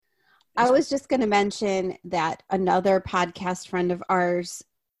I was just going to mention that another podcast friend of ours,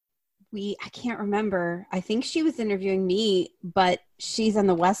 I can't remember. I think she was interviewing me, but she's on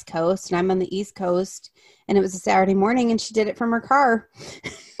the West Coast and I'm on the East Coast. And it was a Saturday morning and she did it from her car.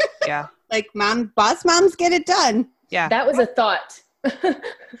 Yeah. Like boss moms get it done. Yeah. That was a thought.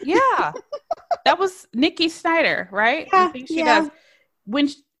 Yeah. That was Nikki Snyder, right? Yeah, I think she does.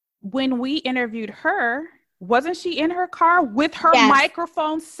 When we interviewed her, wasn't she in her car with her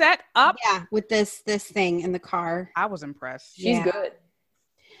microphone set up? Yeah, with this thing in the car. I was impressed. She's good.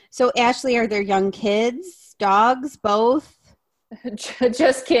 So Ashley, are there young kids, dogs, both?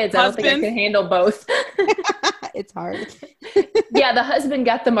 Just kids. I don't think I can handle both. It's hard. Yeah, the husband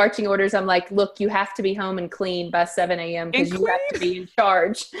got the marching orders. I'm like, look, you have to be home and clean by 7 a.m. because you have to be in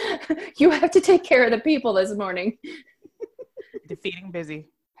charge. You have to take care of the people this morning. Defeating busy.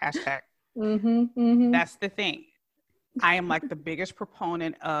 Hashtag. Mm-hmm. That's the thing. I am like the biggest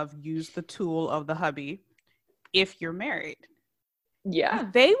proponent of use the tool of the hubby if you're married. Yeah.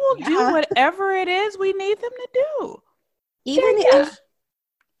 They will do whatever it is we need them to do. Even if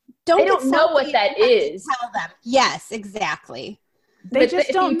they don't know what that is. Tell them. Yes, exactly. They just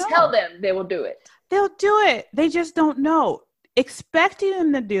don't know. If you tell them, they will do it. They'll do it. They just don't know. Expecting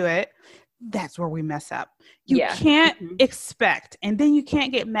them to do it, that's where we mess up. You can't expect, and then you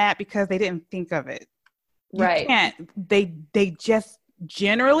can't get mad because they didn't think of it. You can't. They just,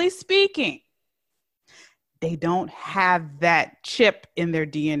 generally speaking, they don't have that chip in their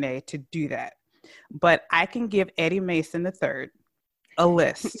DNA to do that. But I can give Eddie Mason III a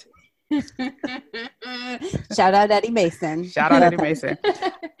list. Shout out Eddie Mason. Shout out Eddie Mason.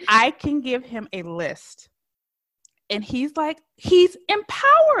 I can give him a list. And he's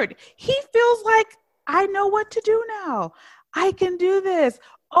empowered. He feels like, I know what to do now. I can do this.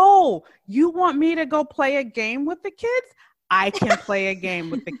 Oh, you want me to go play a game with the kids? I can play a game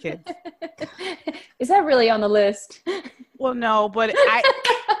with the kids. Is that really on the list? Well, no, but I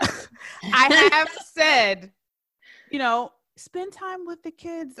have said, spend time with the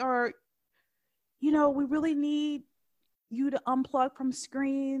kids, or, we really need you to unplug from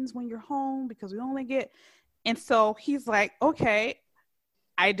screens when you're home because we only get. And so he's like, okay,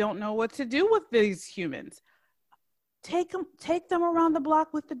 I don't know what to do with these humans. Take them around the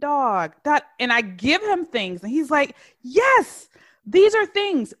block with the dog. And I give him things, and he's like, yes, these are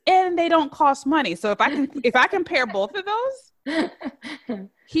things, and they don't cost money. So if I compare both of those,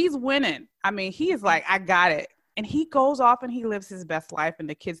 he's winning. I mean, he is like, I got it. And he goes off and he lives his best life, and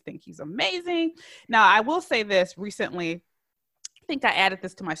the kids think he's amazing. Now, I will say this recently. I think I added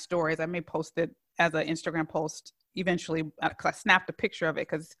this to my stories. I may post it as an Instagram post eventually, because I snapped a picture of it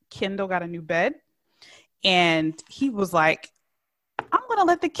because Kendall got a new bed. And he was like, I'm going to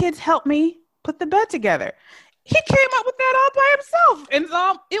let the kids help me put the bed together. He came up with that all by himself. And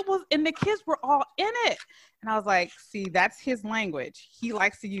and the kids were all in it. And I was like, see, that's his language. He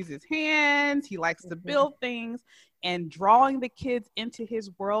likes to use his hands. He likes to build things, and drawing the kids into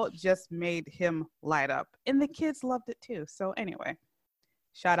his world just made him light up. And the kids loved it too. So anyway,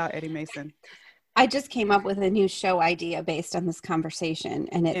 shout out Eddie Mason. I just came up with a new show idea based on this conversation,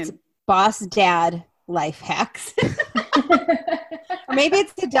 and it's Boss Dad Life Hacks. Or maybe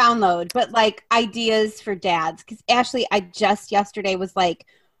it's to download, but like ideas for dads. Because Ashley, I just yesterday was like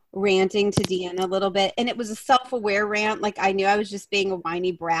ranting to Deanna a little bit, and it was a self-aware rant. Like I knew I was just being a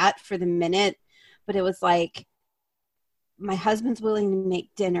whiny brat for the minute, but it was like, my husband's willing to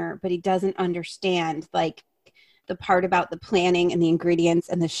make dinner, but he doesn't understand like the part about the planning and the ingredients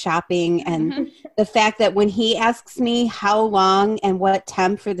and the shopping and the fact that when he asks me how long and what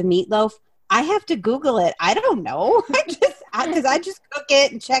temp for the meatloaf, I have to Google it. I don't know. Because I just cook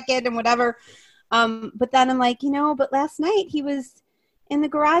it and check it and whatever. But then I'm like, but last night he was in the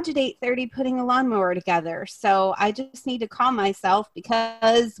garage at 8:30 putting a lawnmower together. So I just need to calm myself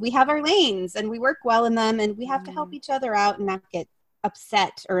because we have our lanes and we work well in them, and we have to help each other out and not get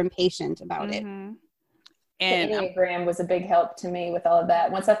upset or impatient about it. And the Enneagram was a big help to me with all of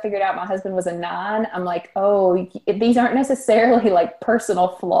that. Once I figured out my husband was a 9, I'm like, oh, these aren't necessarily like personal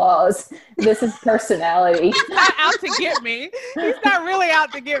flaws. This is personality. He's not out to get me. He's not really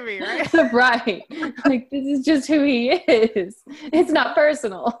out to get me, right? Right. Like, this is just who he is. It's not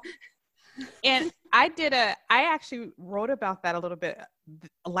personal. And I actually wrote about that a little bit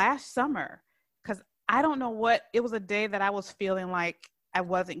last summer, because I don't know what, it was a day that I was feeling like I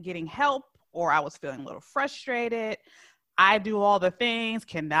wasn't getting help, or I was feeling a little frustrated. I do all the things.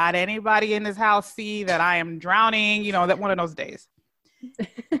 Cannot anybody in this house see that I am drowning? That one of those days.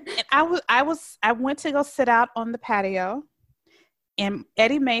 And I went to go sit out on the patio, and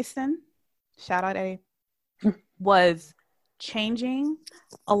Eddie Mason, shout out Eddie, was changing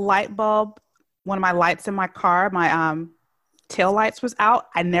a light bulb. One of my lights in my car, my tail lights was out.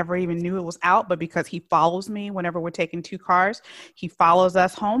 I never even knew it was out, but because he follows me whenever we're taking two cars, he follows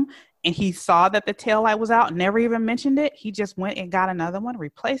us home, and he saw that the tail light was out, never even mentioned it. He just went and got another one,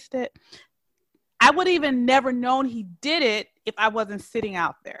 replaced it. I would even never known he did it if I wasn't sitting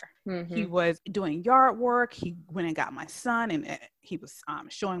out there. Mm-hmm. He was doing yard work. He went and got my son, and he was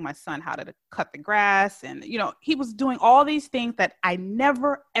showing my son how to cut the grass. And, you know, he was doing all these things that I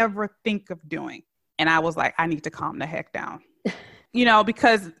never, ever think of doing. And I was like, I need to calm the heck down, you know,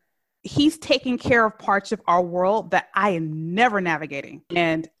 because he's taking care of parts of our world that I am never navigating.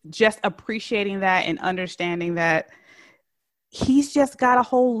 And just appreciating that and understanding that he's just got a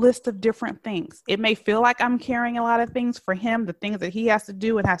whole list of different things. It may feel like I'm carrying a lot of things for him, the things that he has to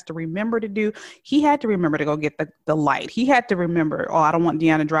do and has to remember to do. He had to remember to go get the light. He had to remember, oh, I don't want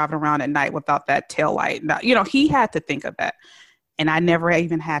Deanna driving around at night without that tail light. Now, you know, he had to think of that. And I never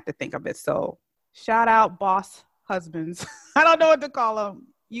even had to think of it. So shout out boss husbands. I don't know what to call them.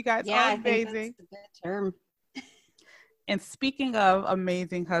 You guys are amazing. I think that's a good term. And speaking of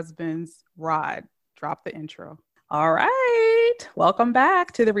amazing husbands, Rod, drop the intro. All right. Welcome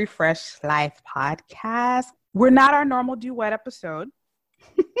back to the Refresh Life podcast. We're not our normal duet episode.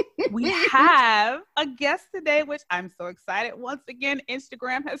 We have a guest today, which I'm so excited. Once again,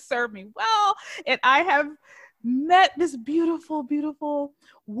 Instagram has served me well. And I have met this beautiful, beautiful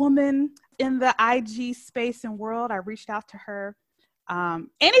woman in the IG space and world. I reached out to her.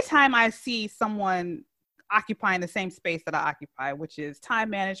 Anytime I see someone occupying the same space that I occupy, which is time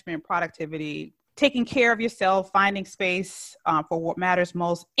management, productivity, taking care of yourself, finding space for what matters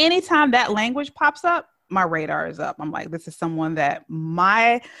most. Anytime that language pops up, my radar is up. I'm like, this is someone that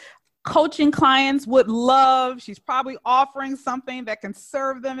my coaching clients would love. She's probably offering something that can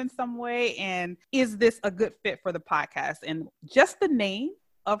serve them in some way. And is this a good fit for the podcast? And just the name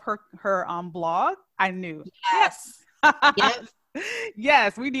of her blog, I knew. Yes. Yes.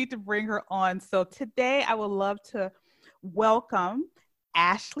 Yes, we need to bring her on. So today I would love to welcome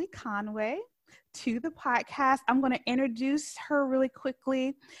Ashley Conway to the podcast. I'm going to introduce her really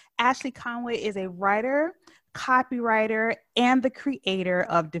quickly. Ashley Conway is a writer, copywriter, and the creator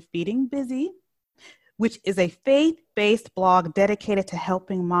of Defeating Busy, which is a faith-based blog dedicated to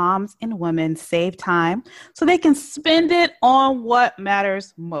helping moms and women save time so they can spend it on what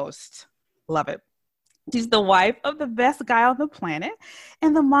matters most. Love it. She's the wife of the best guy on the planet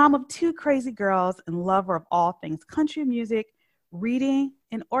and the mom of two crazy girls and lover of all things country music, reading,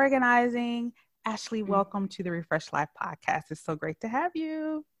 and organizing. Ashley, welcome to the Refresh Life podcast. It's so great to have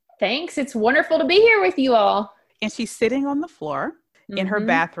you. Thanks. It's wonderful to be here with you all. And she's sitting on the floor in her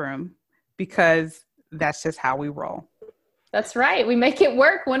bathroom because that's just how we roll. That's right. We make it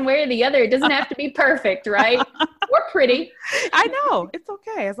work one way or the other. It doesn't have to be perfect, right? We're pretty. I know. It's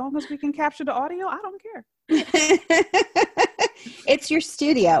okay. As long as we can capture the audio, I don't care. It's your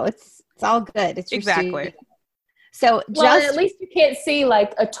studio. It's all good. It's your studio. So at least you can't see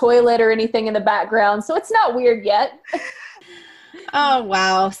like a toilet or anything in the background. So it's not weird yet. Oh,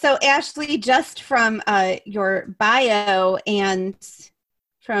 wow. So Ashley, just from your bio and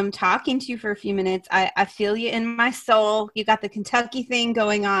from talking to you for a few minutes, I feel you in my soul. You got the Kentucky thing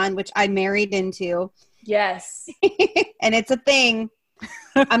going on, which I married into. Yes. And it's a thing.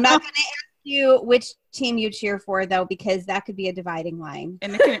 I'm not going to ask you which team you cheer for, though, because that could be a dividing line.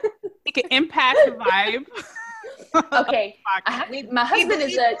 And it can impact the vibe. Okay. My husband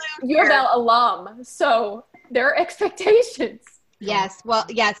is a U of L alum, so there are expectations. Yes. Well,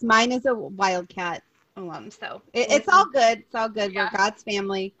 yes, mine is a Wildcat alum, so it's all good. It's all good. Yeah. We're God's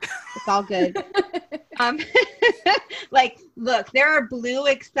family. It's all good. Like, look, there are blue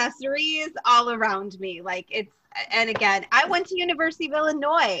accessories all around me. Like and again, I went to University of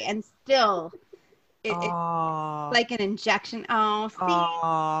Illinois, and still, it's like an injection.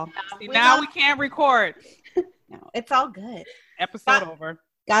 Oh, see, now we can't record. No, it's all good. Episode over.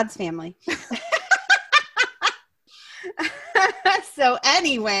 God's family. So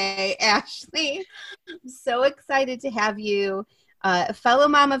anyway, Ashley, I'm so excited to have you. A fellow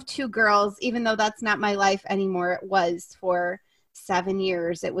mom of two girls, even though that's not my life anymore. It was for 7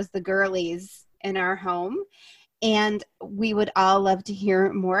 years. It was the girlies in our home. And we would all love to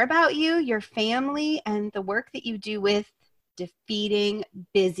hear more about you, your family, and the work that you do with Defeating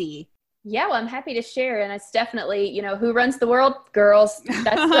Busy. Yeah, well, I'm happy to share. And it's definitely, who runs the world? Girls.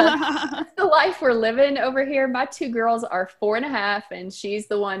 That's the life we're living over here. My two girls are 4.5, and she's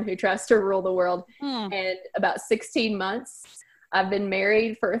the one who tries to rule the world. And about 16 months. I've been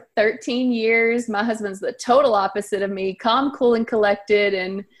married for 13 years. My husband's the total opposite of me, calm, cool, and collected,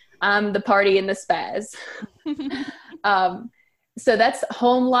 and I'm the party and the spaz. So that's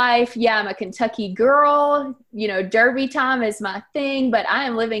home life. Yeah, I'm a Kentucky girl. Derby time is my thing, but I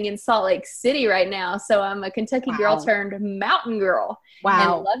am living in Salt Lake City right now. So I'm a Kentucky girl turned mountain girl.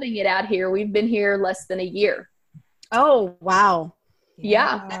 Wow. And loving it out here. We've been here less than a year. Oh, wow.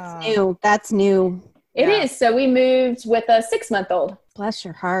 Yeah. That's new. It is. So we moved with a 6-month-old. Bless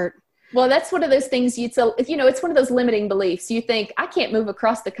your heart. Well, that's one of those things it's one of those limiting beliefs. You think, I can't move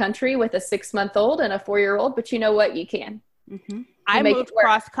across the country with a 6-month-old and a 4-year-old, but you know what? You can. Mm-hmm. I moved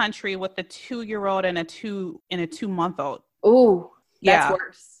cross country with a 2-year-old and a 2-month-old. Ooh, that's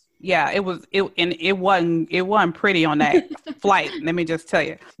worse. Yeah, it wasn't pretty on that flight. Let me just tell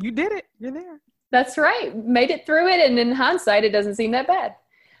you, you did it. You're there. That's right. Made it through it. And in hindsight, it doesn't seem that bad.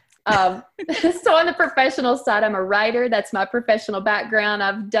 So on the professional side, I'm a writer. That's my professional background.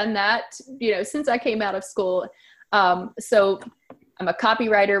 I've done that, since I came out of school. So I'm a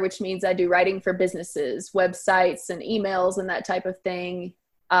copywriter, which means I do writing for businesses, websites, and emails and that type of thing.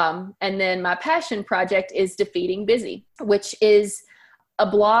 And then my passion project is Defeating Busy, which is a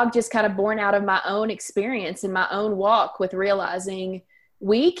blog just kind of born out of my own experience and my own walk with realizing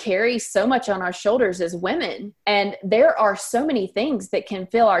we carry so much on our shoulders as women, and there are so many things that can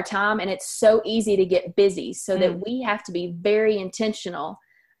fill our time, and it's so easy to get busy, so that we have to be very intentional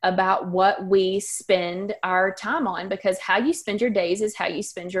about what we spend our time on, because how you spend your days is how you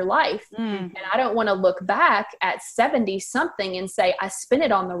spend your life. And I don't want to look back at 70 something and say, I spent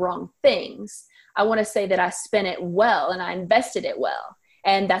it on the wrong things. I want to say that I spent it well and I invested it well.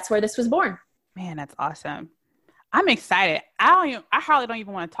 And that's where this was born. Man, that's awesome. I'm excited. I hardly don't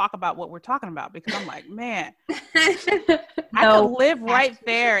even want to talk about what we're talking about, because I'm like, man, I could live right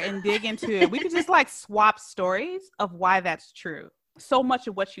there and dig into it. We could just swap stories of why that's true. So much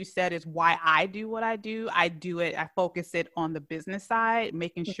of what you said is why I do what I do. I focus it on the business side,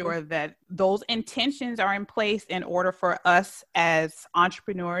 making sure that those intentions are in place in order for us as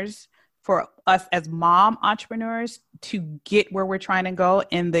entrepreneurs, for us as mom entrepreneurs to get where we're trying to go.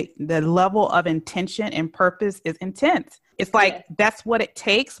 And the level of intention and purpose is intense. It's that's what it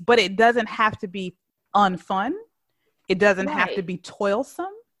takes, but it doesn't have to be unfun. It doesn't have to be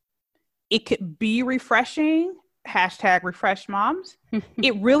toilsome. It could be refreshing. #refresh moms.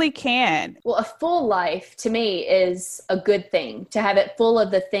 It really can. Well, a full life to me is a good thing, to have it full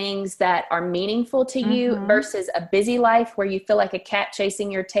of the things that are meaningful to you versus a busy life where you feel like a cat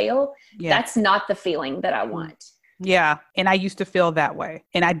chasing your tail. That's not the feeling that I want. Yeah. And I used to feel that way,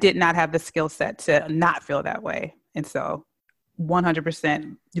 and I did not have the skill set to not feel that way. And so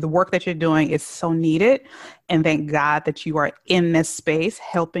 100%, the work that you're doing is so needed. And thank God that you are in this space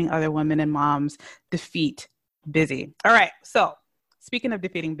helping other women and moms defeat busy. All right. So speaking of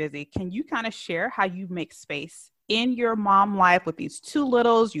defeating busy, can you kind of share how you make space in your mom life with these 2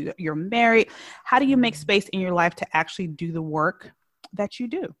 littles? You're married. How do you make space in your life to actually do the work that you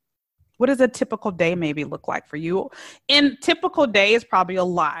do? What does a typical day maybe look like for you? And typical day is probably a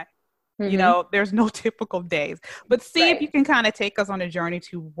lie. There's no typical days, but see if you can kind of take us on a journey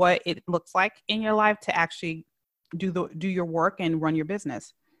to what it looks like in your life to actually do your work and run your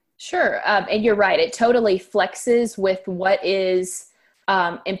business. Sure. And you're right. It totally flexes with what is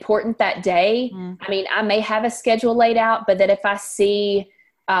important that day. I mean, I may have a schedule laid out, but that if I see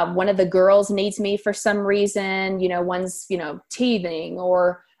one of the girls needs me for some reason, one's, teething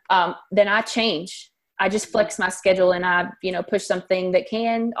or then I change. I just flex my schedule and I, push something that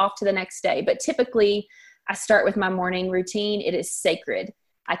can off to the next day. But typically I start with my morning routine. It is sacred.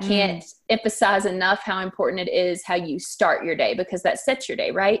 I can't emphasize enough how important it is how you start your day, because that sets your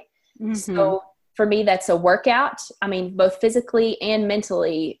day, right? So for me, that's a workout. I mean, both physically and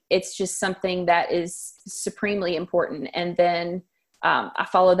mentally, it's just something that is supremely important. And then I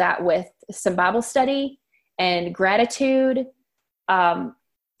follow that with some Bible study and gratitude.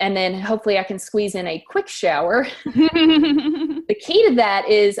 And then hopefully I can squeeze in a quick shower. The key to that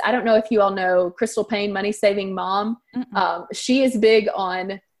is, I don't know if you all know Crystal Payne, Money Saving Mom. She is big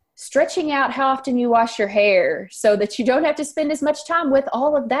on stretching out how often you wash your hair so that you don't have to spend as much time with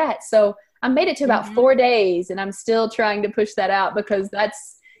all of that. So I made it to about 4 days, and I'm still trying to push that out, because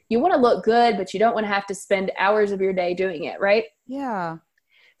you want to look good, but you don't want to have to spend hours of your day doing it. Right. Yeah.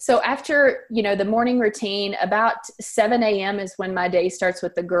 So after, the morning routine, about 7 a.m. is when my day starts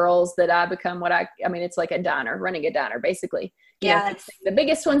with the girls, that I become it's like a diner, running a diner, basically. Fixing the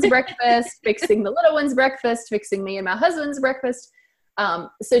biggest one's breakfast, fixing the little one's breakfast, fixing me and my husband's breakfast.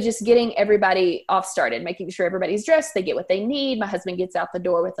 So just getting everybody off started, making sure everybody's dressed, they get what they need. My husband gets out the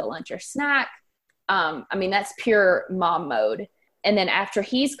door with a lunch or snack. That's pure mom mode. And then after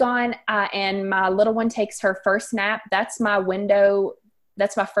he's gone, and my little one takes her first nap, that's my window.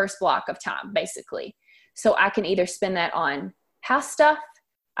 That's my first block of time, basically. So I can either spend that on house stuff.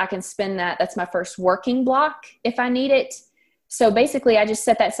 I can spend that's my first working block if I need it. So basically I just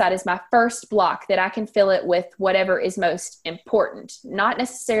set that aside as my first block that I can fill it with whatever is most important, not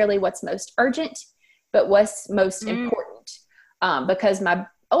necessarily what's most urgent, but what's most important. Because my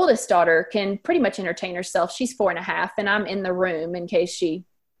oldest daughter can pretty much entertain herself. She's 4.5 and I'm in the room in case she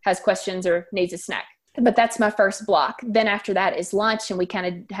has questions or needs a snack. But that's my first block. Then after that is lunch, and we kind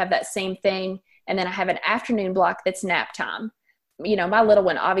of have that same thing. And then I have an afternoon block that's nap time. You know, my little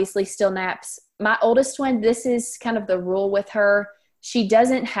one obviously still naps. My oldest one, this is kind of the rule with her. She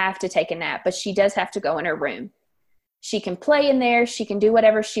doesn't have to take a nap, but she does have to go in her room. She can play in there. She can do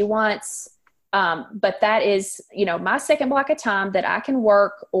whatever she wants. But that is, you know, my second block of time that I can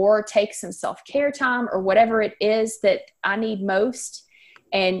work or take some self-care time or whatever it is that I need most.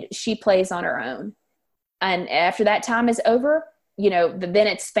 And she plays on her own. And after that time is over, you know, then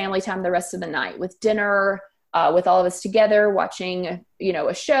it's family time the rest of the night with dinner, with all of us together watching, you know,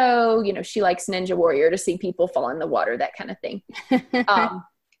 a show. You know, she likes Ninja Warrior to see people fall in the water, that kind of thing.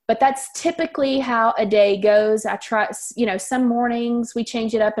 But that's typically how a day goes. I try, you know, some mornings we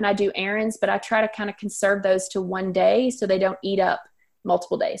change it up and I do errands, but I try to kind of conserve those to one day so they don't eat up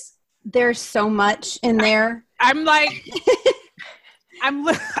multiple days. There's so much in there. I'm like,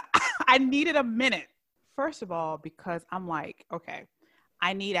 I needed a minute. First of all, because I'm like, okay,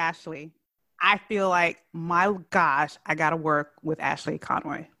 I need Ashley. I feel like, my gosh, I got to work with Ashley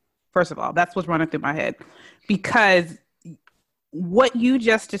Conway. First of all, that's what's running through my head. Because what you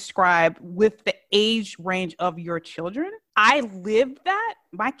just described with the age range of your children, I lived that.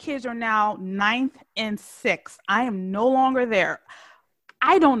 My kids are now 9th and 6th. I am no longer there.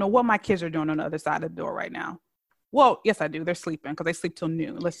 I don't know what my kids are doing on the other side of the door right now. Well, yes, I do. They're sleeping because they sleep till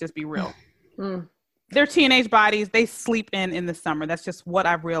noon. Let's just be real. Their teenage bodies, they sleep in the summer. That's just what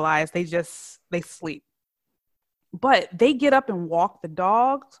I've realized. They sleep. But they get up and walk the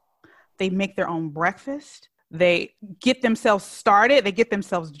dogs. They make their own breakfast. They get themselves started. They get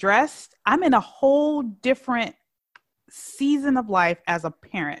themselves dressed. I'm in a whole different season of life as a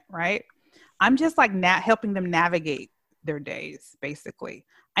parent, right? I'm just like helping them navigate their days, basically.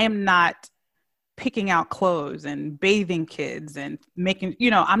 I am not picking out clothes and bathing kids and making, you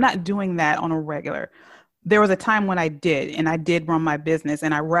know, I'm not doing that on a regular. There was a time when I did run my business,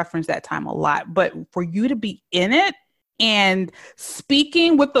 and I reference that time a lot. But for you to be in it and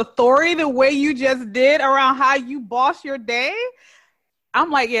speaking with authority the way you just did around how you boss your day,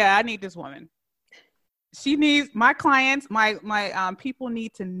 I'm like, yeah, I need this woman. She needs, my clients, my people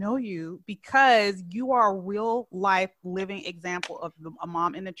need to know you, because you are a real life living example of a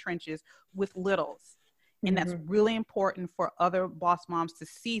mom in the trenches with littles. And that's really important for other boss moms to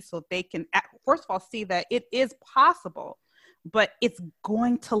see, so they can, first of all, see that it is possible, but it's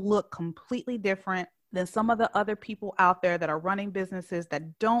going to look completely different than some of the other people out there that are running businesses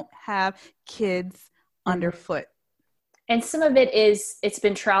that don't have kids underfoot. And some of it is, it's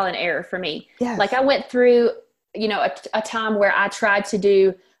been trial and error for me. Yes. Like I went through, you know, a time where I tried to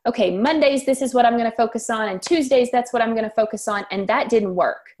do, okay, Mondays, this is what I'm going to focus on. And Tuesdays, that's what I'm going to focus on. And that didn't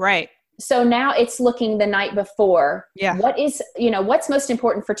work. Right. So now it's looking the night before. Yeah. What is, you know, what's most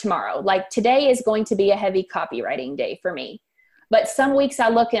important for tomorrow? Like today is going to be a heavy copywriting day for me. But some weeks I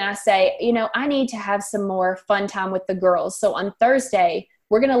look and I say, you know, I need to have some more fun time with the girls. So on Thursday,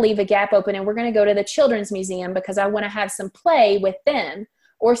 we're going to leave a gap open and we're going to go to the children's museum because I want to have some play with them.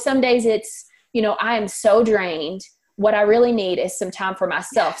 Or some days it's, you know, I am so drained. What I really need is some time for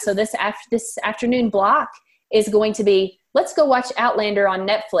myself. So this afternoon block is going to be, let's go watch Outlander on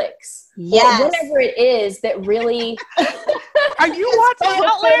Netflix. Yes. Or whatever it is that really. Are you watching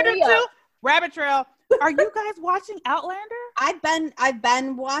Outlander too? Rabbit Trail. Are you guys watching Outlander? I've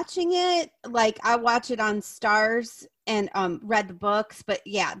been watching it. Like I watch it on Stars and read the books, but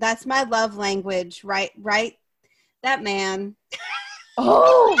yeah, that's my love language, right? That man.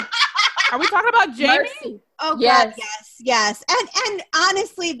 Oh, are we talking about Jamie? Mercy. Oh yes. God, yes. And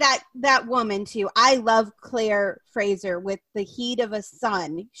honestly, that woman too. I love Claire Fraser with The Heat of a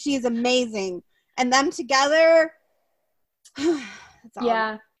Sun. She's amazing, and them together. That's all.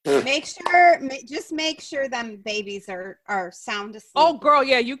 Yeah. Make sure them babies are sound asleep. Oh, girl,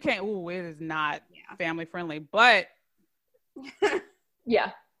 yeah, you can't. Ooh, it is not family friendly, but yeah,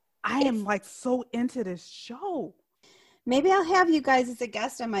 I am like so into this show. Maybe I'll have you guys as a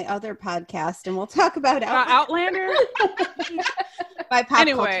guest on my other podcast, and we'll talk about Outlander. My pop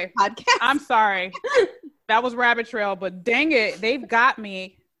anyway, culture podcast. I'm sorry, that was Rabbit Trail, but dang it, they've got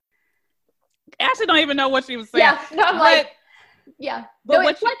me. Ashley don't even know what she was saying. Yeah, no, I'm like. Yeah, but no,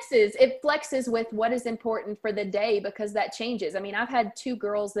 it flexes with what is important for the day, because that changes. I mean, I've had 2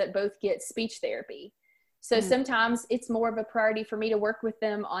 girls that both get speech therapy. So sometimes it's more of a priority for me to work with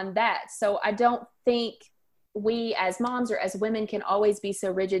them on that. So I don't think we as moms or as women can always be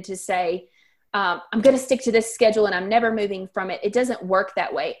so rigid to say, I'm going to stick to this schedule and I'm never moving from it. It doesn't work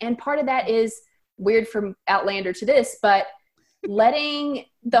that way. And part of that is weird from Outlander to this, but letting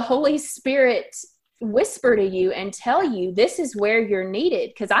the Holy Spirit whisper to you and tell you this is where you're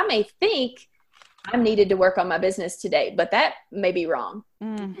needed. Because I may think I'm needed to work on my business today, but that may be wrong.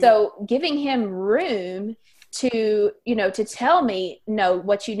 Mm-hmm. So giving him room to, to tell me, no,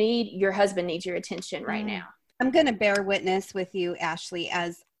 what you need, your husband needs your attention right now. I'm going to bear witness with you, Ashley,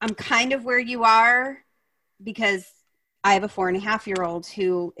 as I'm kind of where you are, because I have a 4.5-year-old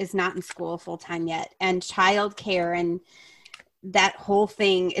who is not in school full time yet, and childcare and that whole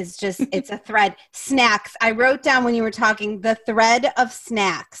thing is just, it's a thread. Snacks. I wrote down when you were talking, the thread of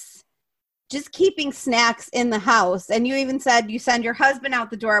snacks, just keeping snacks in the house. And you even said you send your husband out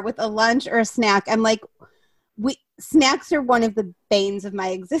the door with a lunch or a snack. I'm like, snacks are one of the banes of my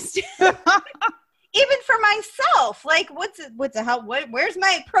existence. Even for myself, like where's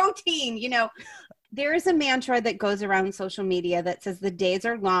my protein? There is a mantra that goes around social media that says the days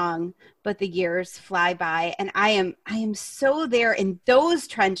are long, but the years fly by. And I am so there in those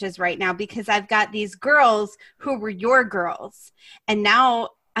trenches right now, because I've got these girls who were your girls. And now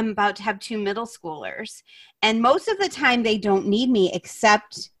I'm about to have 2 middle schoolers. And most of the time they don't need me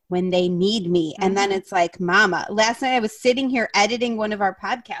except when they need me. And then it's like, mama, last night I was sitting here editing one of our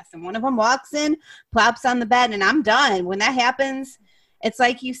podcasts and one of them walks in, plops on the bed, and I'm done. When that happens, it's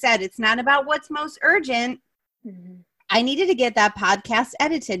like you said, it's not about what's most urgent. Mm-hmm. I needed to get that podcast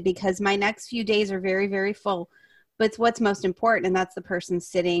edited because my next few days are very, very full. But it's what's most important, and that's the person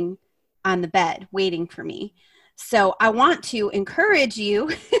sitting on the bed waiting for me. So I want to encourage you.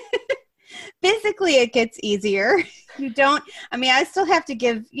 Physically, it gets easier. I still have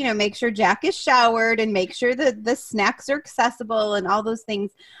to make sure Jack is showered and make sure that the snacks are accessible and all those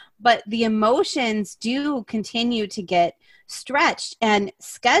things. But the emotions do continue to get stretched, and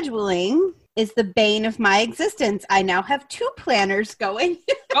scheduling is the bane of my existence. I now have 2 planners going.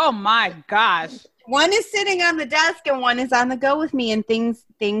 Oh my gosh. One is sitting on the desk and one is on the go with me, and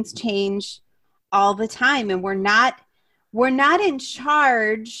things change all the time. And we're not in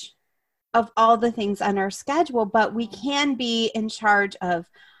charge of all the things on our schedule, but we can be in charge of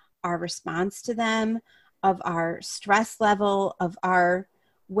our response to them, of our stress level, of our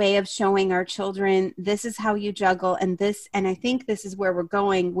way of showing our children, this is how you juggle. And I think this is where we're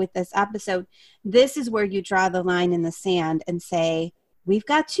going with this episode. This is where you draw the line in the sand and say, we've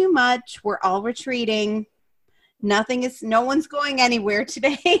got too much. We're all retreating. No one's going anywhere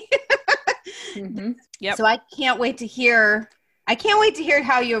today. Mm-hmm. Yep. So I can't wait to hear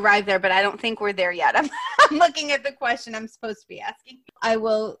how you arrive there, but I don't think we're there yet. I'm looking at the question I'm supposed to be asking. I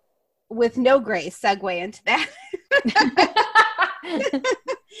will, with no grace, segue into that.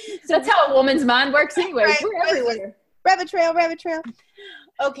 So that's how a woman's mind works anyway. Right. We're everywhere. Rabbit trail.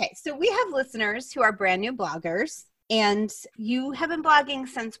 Okay, so we have listeners who are brand new bloggers, and you have been blogging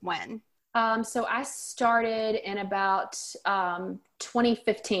since when? So I started in about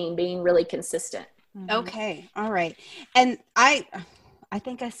 2015, being really consistent. Mm-hmm. Okay. All right. And I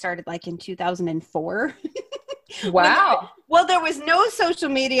think I started like in 2004. Wow. There was no social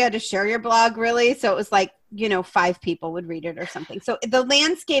media to share your blog really. So it was like, 5 people would read it or something. So the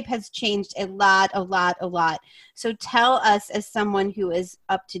landscape has changed a lot. So tell us, as someone who is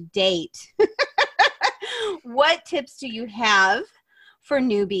up to date, what tips do you have for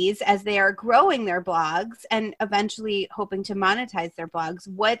newbies as they are growing their blogs and eventually hoping to monetize their blogs?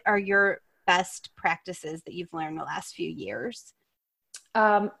 What are your best practices that you've learned the last few years?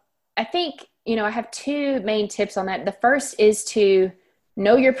 I think, I have 2 main tips on that. The first is to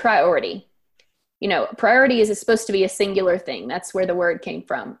know your priority. Priority is supposed to be a singular thing. That's where the word came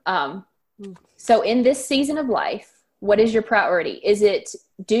from. So in this season of life, what is your priority?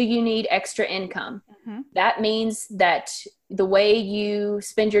 Do you need extra income? Mm-hmm. That means that the way you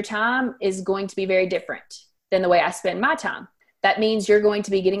spend your time is going to be very different than the way I spend my time. That means you're going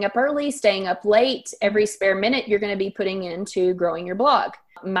to be getting up early, staying up late. Every spare minute you're going to be putting into growing your blog.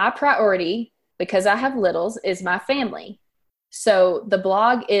 My priority, because I have littles, is my family. So the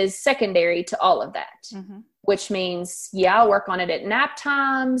blog is secondary to all of that, which means, I'll work on it at nap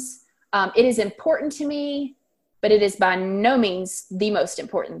times. It is important to me, but it is by no means the most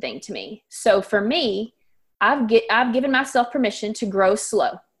important thing to me. So for me, I've given myself permission to grow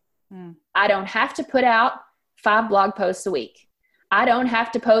slow. I don't have to put out 5 blog posts a week. I don't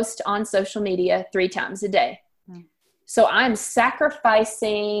have to post on social media 3 times a day. So I'm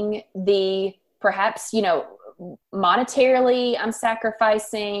sacrificing perhaps, monetarily, I'm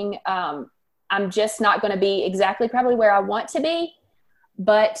sacrificing. I'm just not going to be exactly probably where I want to be,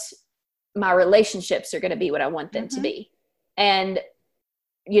 but my relationships are going to be what I want them to be. And,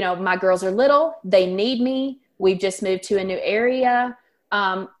 you know, my girls are little, they need me. We've just moved to a new area.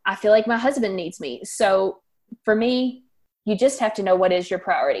 I feel like my husband needs me. So for me, you just have to know what is your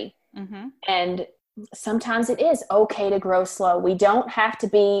priority. And sometimes it is okay to grow slow. We don't have to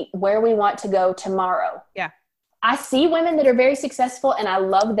be where we want to go tomorrow. Yeah. I see women that are very successful and I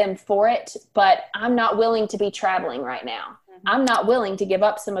love them for it, but I'm not willing to be traveling right now. I'm not willing to give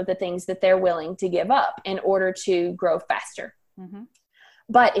up some of the things that they're willing to give up in order to grow faster.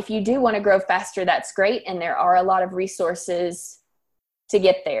 But if you do want to grow faster, that's great. And there are a lot of resources to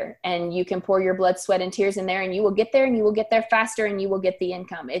get there, and you can pour your blood, sweat, and tears in there, and you will get there, and you will get there faster, and you will get the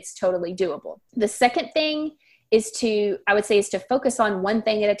income. It's totally doable. The second thing is to focus on one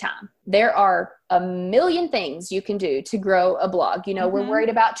thing at a time. There are a million things you can do to grow a blog. You know, we're worried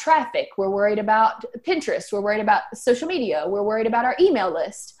about traffic. We're worried about Pinterest. We're worried about social media. We're worried about our email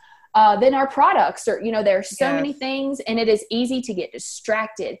list. Then our products are, you know, there are so many things, and it is easy to get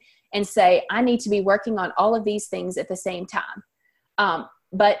distracted and say, I need to be working on all of these things at the same time.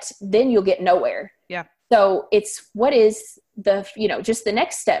 But then you'll get nowhere. Yeah. So it's, what is the, you know, just the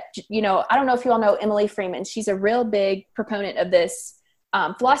next step. You know, I don't know if you all know Emily Freeman. She's a real big proponent of this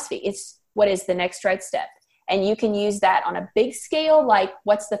philosophy. It's, what is the next right step? And you can use that on a big scale. Like,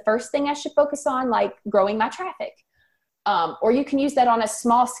 what's the first thing I should focus on? Like growing my traffic. Or you can use that on a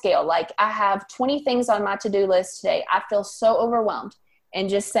small scale. Like, I have 20 things on my to-do list today. I feel so overwhelmed. And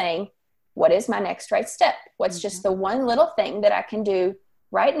just saying, what is my next right step? What's just the one little thing that I can do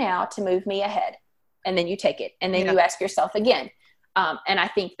right now to move me ahead? And then you take it. And then you ask yourself again. And I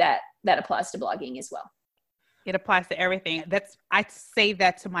think that applies to blogging as well. It applies to everything. I say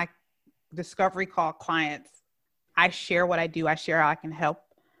that to my discovery call clients. I share what I do. I share how I can help,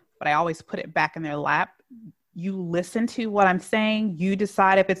 but I always put it back in their lap. You listen to what I'm saying. You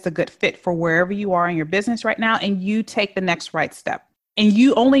decide if it's a good fit for wherever you are in your business right now, and you take the next right step. And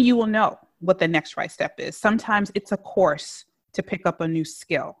you will know what the next right step is. Sometimes it's a course to pick up a new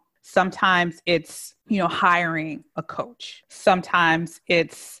skill. Sometimes it's, you know, hiring a coach. Sometimes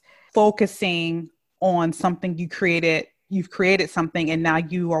it's focusing on something you created. You've created something, and now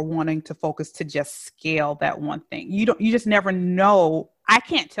you are wanting to focus to just scale that one thing. You just never know. I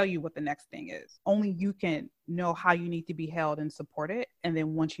can't tell you what the next thing is. Only you can know how you need to be held and supported. And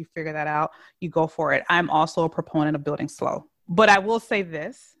then once you figure that out, you go for it. I'm also a proponent of building slow. But I will say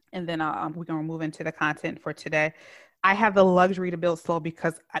this, and then we're going to move into the content for today. I have the luxury to build slow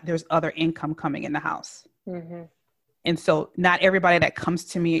because there's other income coming in the house. And so not everybody that comes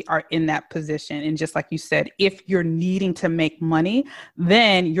to me are in that position. And just like you said, if you're needing to make money,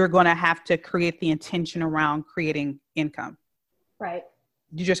 then you're going to have to create the intention around creating income. Right.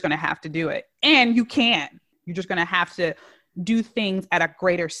 You're just going to have to do it. And you can. You're just going to have to do things at a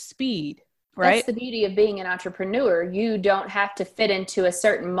great speed. Right. That's the beauty of being an entrepreneur. You don't have to fit into a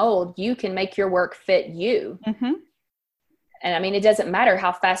certain mold. You can make your work fit you. And I mean, it doesn't matter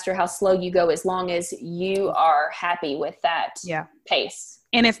how fast or how slow you go, as long as you are happy with that pace.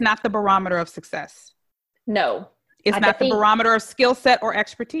 And it's not the barometer of success. No. It's not the barometer of skill set or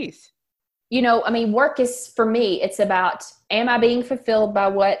expertise. You know, I mean, work is, for me, it's about, am I being fulfilled by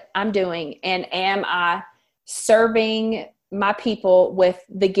what I'm doing? And am I serving my people with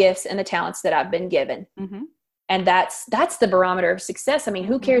the gifts and the talents that I've been given? And that's the barometer of success. I mean,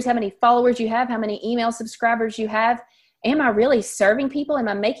 who cares how many followers you have, how many email subscribers you have? Am I really serving people? Am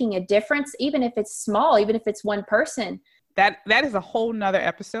I making a difference? Even if it's small, even if it's one person. That is a whole nother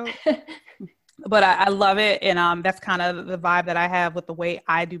episode. But I love it. And that's kind of the vibe that I have with the way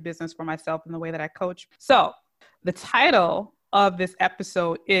I do business for myself and the way that I coach. So the title of this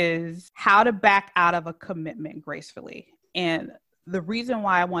episode is How to Back Out of a Commitment Gracefully. And the reason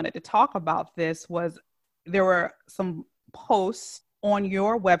why I wanted to talk about this was there were some posts on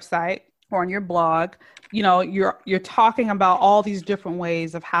your website or on your blog. You know, you're talking about all these different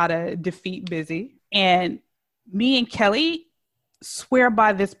ways of how to defeat busy. And me and Kelly swear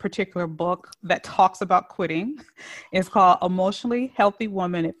by this particular book that talks about quitting. It's called Emotionally Healthy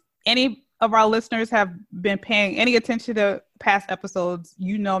Woman. If any of our listeners have been paying any attention to past episodes,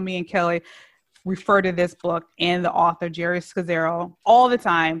 you know me and Kelly refer to this book and the author, Jerry Scazzaro, all the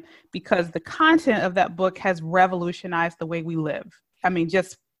time, because the content of that book has revolutionized the way we live. I mean,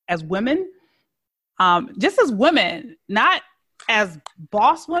 just as women, not as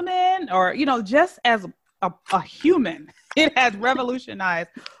boss women or, you know, just as a human. It has revolutionized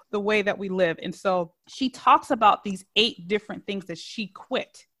the way that we live. And so she talks about these 8 different things that she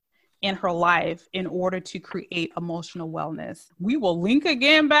quit in her life in order to create emotional wellness. We will link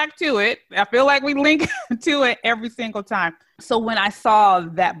again back to it. I feel like we link to it every single time. So when I saw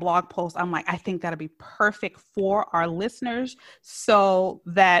that blog post, I'm like, I think that'll be perfect for our listeners so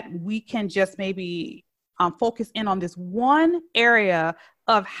that we can just maybe focus in on this one area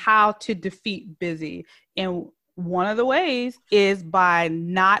of how to defeat busy. And one of the ways is by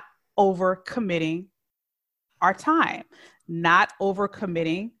not overcommitting our time, not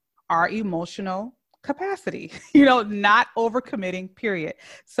overcommitting our emotional capacity, not overcommitting, period.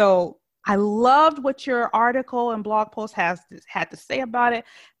 So I loved what your article and blog post had to say about it.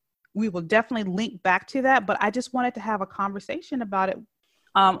 We will definitely link back to that, but I just wanted to have a conversation about it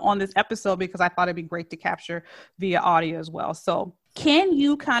on this episode because I thought it'd be great to capture via audio as well. So can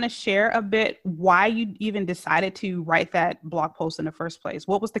you kind of share a bit why you even decided to write that blog post in the first place?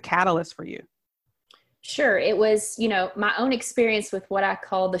 What was the catalyst for you? Sure. It was, my own experience with what I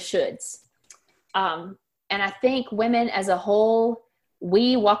call the shoulds. And I think women as a whole,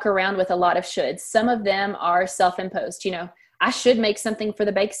 we walk around with a lot of shoulds. Some of them are self-imposed. I should make something for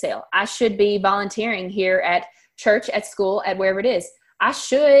the bake sale. I should be volunteering here at church, at school, at wherever it is. I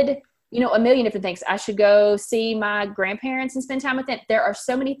should, a million different things. I should go see my grandparents and spend time with them. There are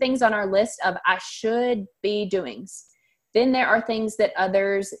so many things on our list of I should be doings. Then there are things that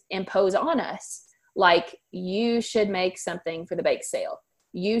others impose on us. Like you should make something for the bake sale.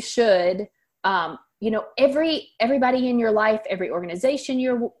 You should, everybody in your life, every organization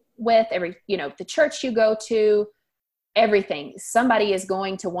you're with, the church you go to, everything, somebody is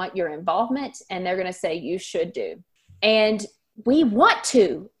going to want your involvement and they're going to say you should do. And we want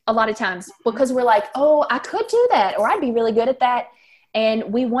to a lot of times because we're like, oh, I could do that, or I'd be really good at that.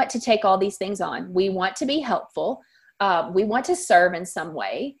 And we want to take all these things on. We want to be helpful. We want to serve in some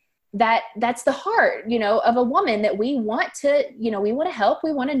way. That's the heart, of a woman, that we want to, we want to help,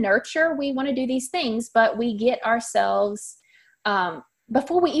 we want to nurture, we want to do these things, but we get ourselves,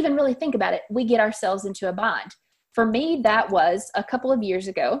 before we even really think about it, we get ourselves into a bind. For me, that was a couple of years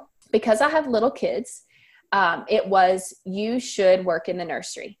ago, because I have little kids. It was, you should work in the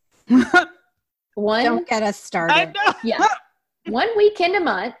nursery. Don't get us started. Yeah. One weekend a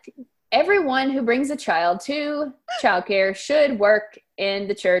month, everyone who brings a child to childcare should work in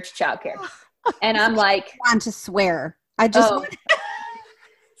the church childcare. And I'm like, I want to swear. I just want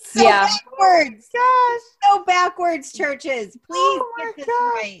so yeah. Backwards. Gosh. So backwards, churches. Please get this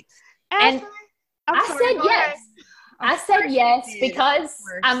right. And I said yes. I said yes because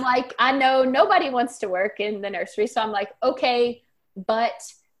I'm like, I know nobody wants to work in the nursery. So I'm like, okay, but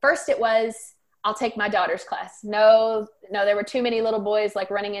first it was, I'll take my daughter's class. No, there were too many little boys like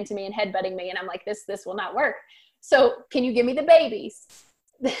running into me and headbutting me. And I'm like, this will not work. So can you give me the babies?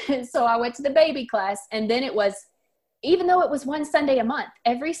 So I went to the baby class. And then it was, even though it was one Sunday a month,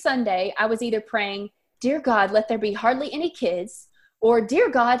 every Sunday I was either praying, dear God, let there be hardly any kids, or dear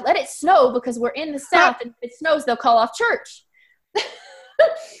God, let it snow because we're in the South and if it snows, they'll call off church.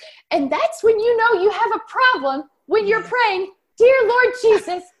 And that's when you know you have a problem, when you're praying, dear Lord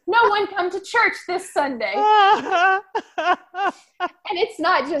Jesus, no one come to church this Sunday. And it's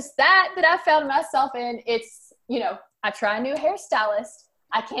not just that I found myself in. It's, I try a new hairstylist.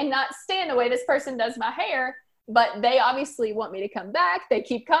 I cannot stand the way this person does my hair, but they obviously want me to come back. They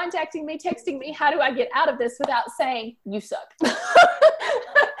keep contacting me, texting me. How do I get out of this without saying, you suck?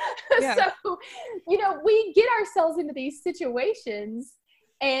 Yeah. So, we get ourselves into these situations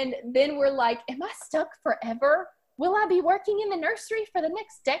and then we're like, am I stuck forever? Will I be working in the nursery for the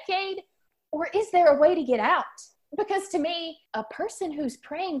next decade? Or is there a way to get out? Because to me, a person who's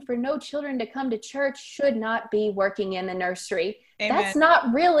praying for no children to come to church should not be working in the nursery. Amen. That's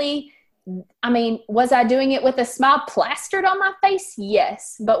not really, was I doing it with a smile plastered on my face?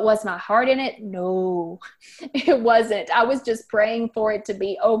 Yes. But was my heart in it? No, it wasn't. I was just praying for it to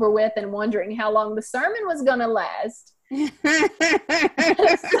be over with and wondering how long the sermon was going to last. So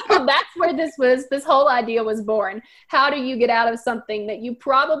that's where this whole idea was born. How do you get out of something that you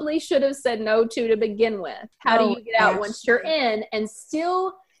probably should have said no to begin with? How do you get out once you're in and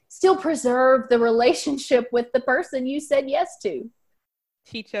still preserve the relationship with the person you said yes to?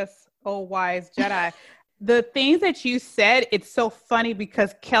 Teach us, oh wise Jedi. The things that you said, it's so funny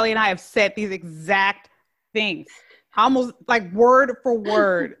because Kelly and I have said these exact things, almost like word for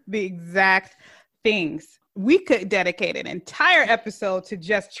word, the exact things. We could dedicate an entire episode to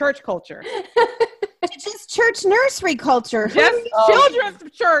just church culture. Just church nursery culture. Just children's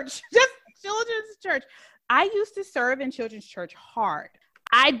church. Just children's church. I used to serve in children's church hard.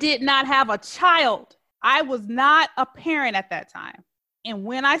 I did not have a child. I was not a parent at that time. And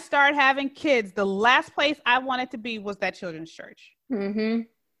when I started having kids, the last place I wanted to be was that children's church. Mm-hmm.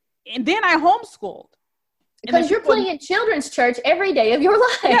 And then I homeschooled. Because you're playing in children's church every day of your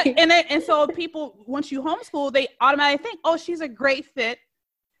life. Yeah, and so people, once you homeschool, they automatically think, oh, she's a great fit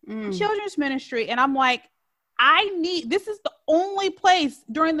for children's ministry. And I'm like, this is the only place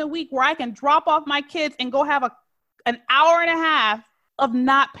during the week where I can drop off my kids and go have an hour and a half of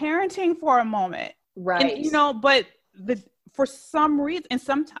not parenting for a moment. Right. And, you know, but for some reason, in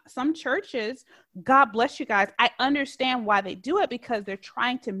some churches, God bless you guys, I understand why they do it, because they're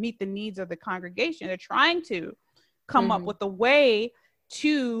trying to meet the needs of the congregation. They're trying to come up with a way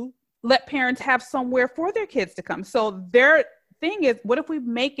to let parents have somewhere for their kids to come. So their thing is, what if we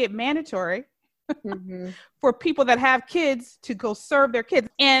make it mandatory for people that have kids to go serve their kids?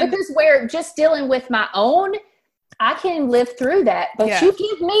 And because we're just dealing with my own, I can live through that. But you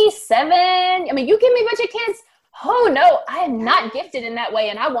give me 7, I mean, you give me a bunch of kids. Oh no, I am not gifted in that way,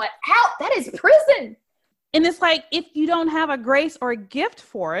 and I want out. That is prison. And it's like, if you don't have a grace or a gift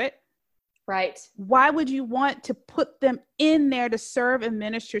for it, right? Why would you want to put them in there to serve and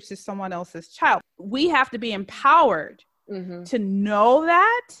minister to someone else's child? We have to be empowered to know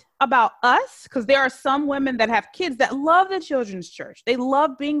that about us, because there are some women that have kids that love the children's church. They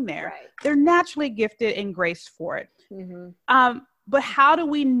love being there. Right. They're naturally gifted and graced for it. But how do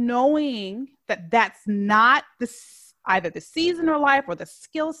we, knowing that that's not either the season or life or the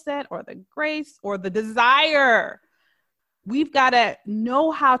skill set or the grace or the desire, we've got to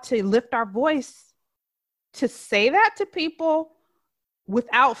know how to lift our voice to say that to people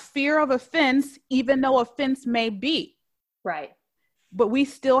without fear of offense, even though offense may be. Right. But we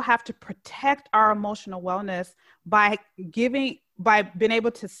still have to protect our emotional wellness by being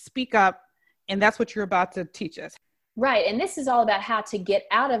able to speak up. And that's what you're about to teach us. Right. And this is all about how to get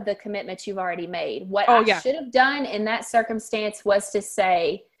out of the commitments you've already made. What I should have done in that circumstance was to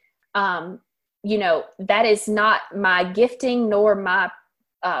say, you know, that is not my gifting nor my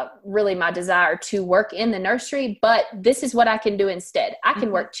really my desire to work in the nursery, but this is what I can do instead. I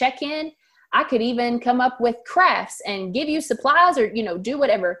can work check-in. I could even come up with crafts and give you supplies, or, you know, do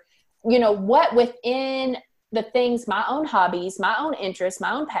whatever, you know, what within the things, my own hobbies, my own interests,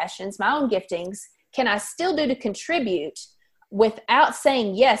 my own passions, my own giftings, can I still do to contribute without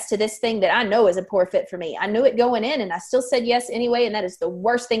saying yes to this thing that I know is a poor fit for me? I knew it going in, and I still said yes anyway. And that is the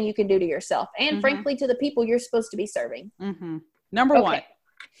worst thing you can do to yourself and frankly, to the people you're supposed to be serving. Number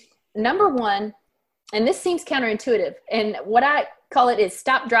one, and this seems counterintuitive, and what I call it is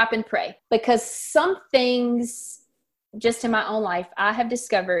stop, drop, and pray. Because some things just in my own life, I have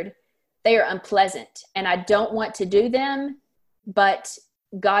discovered they are unpleasant and I don't want to do them, but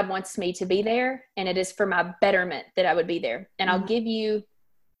God wants me to be there, and it is for my betterment that I would be there. And I'll give you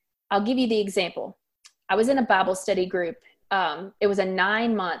the example. I was in a Bible study group. It was a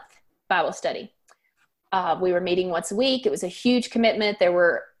 9-month Bible study. We were meeting once a week. It was a huge commitment. There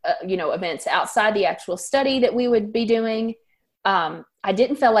were, events outside the actual study that we would be doing. I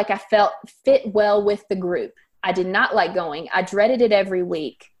didn't feel like I fit well with the group. I did not like going. I dreaded it every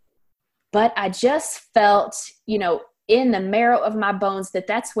week, but I just felt, in the marrow of my bones that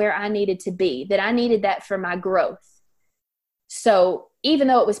that's where I needed to be, that I needed that for my growth. So even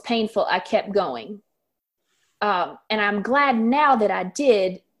though it was painful, I kept going. And I'm glad now that I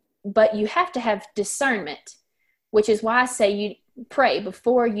did, but you have to have discernment, which is why I say you pray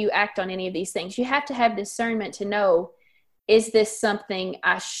before you act on any of these things. You have to have discernment to know, is this something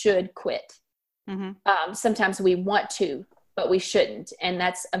I should quit? Sometimes we want to, but we shouldn't. And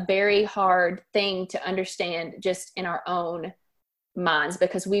that's a very hard thing to understand just in our own minds,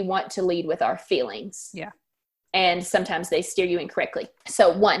 because we want to lead with our feelings. Yeah. And sometimes they steer you incorrectly.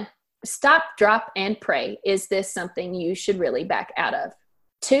 So 1, stop, drop, and pray. Is this something you should really back out of?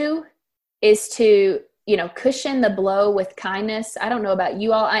 2 is to, cushion the blow with kindness. I don't know about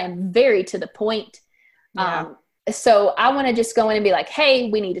you all. I am very to the point. Yeah. So I want to just go in and be like, hey,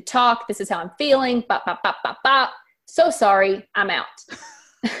 we need to talk. This is how I'm feeling. Bop, bop, bop, bop, bop. So sorry, I'm out.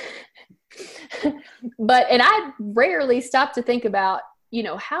 And I rarely stop to think about,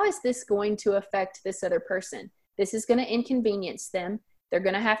 how is this going to affect this other person? This is going to inconvenience them. They're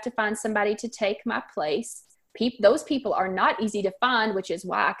going to have to find somebody to take my place. Those people are not easy to find, which is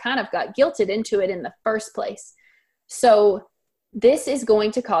why I kind of got guilted into it in the first place. So this is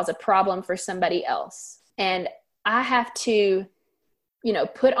going to cause a problem for somebody else. And I have to,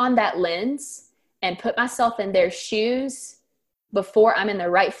 put on that lens and put myself in their shoes before I'm in the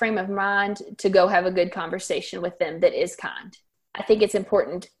right frame of mind to go have a good conversation with them that is kind. I think it's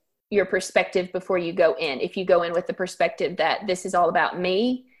important, your perspective before you go in. If you go in with the perspective that this is all about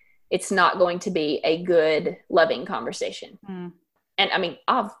me, it's not going to be a good, loving conversation. And I mean,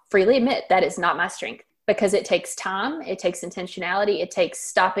 I'll freely admit that is not my strength. because it takes time. It takes intentionality. It takes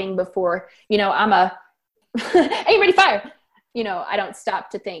stopping before, I'm a aim, ready, fire. I don't stop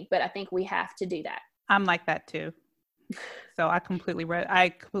to think, but I think we have to do that. I'm like that too. So I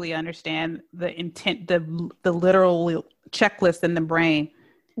completely understand the intent, the literal checklist in the brain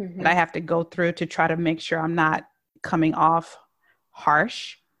that I have to go through to try to make sure I'm not coming off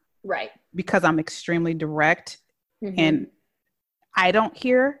harsh. Right. Because I'm extremely direct and I don't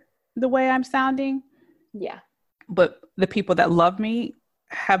hear the way I'm sounding. Yeah. But the people that love me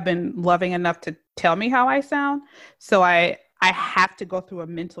have been loving enough to tell me how I sound. So I have to go through a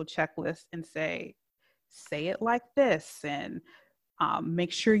mental checklist and say it like this, and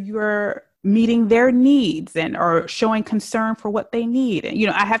make sure you're meeting their needs or showing concern for what they need. And,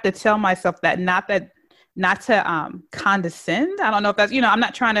 I have to tell myself that not to condescend. I don't know if that's, I'm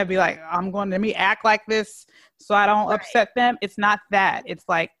not trying to be like, let me act like this so I don't upset them. It's not that. It's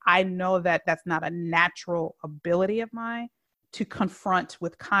like, I know that that's not a natural ability of mine to confront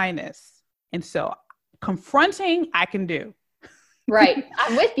with kindness. And so confronting, I can do. Right.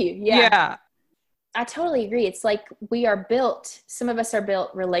 I'm with you. Yeah. I totally agree. It's like some of us are built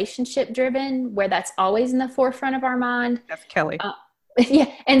relationship driven, where that's always in the forefront of our mind. That's Kelly.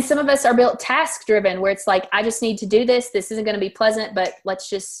 Yeah. And some of us are built task driven, where it's like, I just need to do this. This isn't going to be pleasant, but let's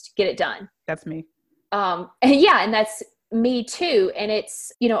just get it done. That's me. And that's me too. And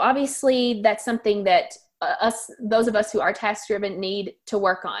it's, obviously that's something that those of us who are task driven need to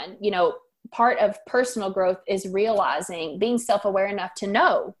work on. Part of personal growth is being self-aware enough to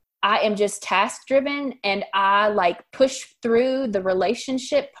know I am just task driven, and I push through the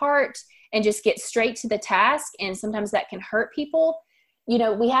relationship part and just get straight to the task. And sometimes that can hurt people.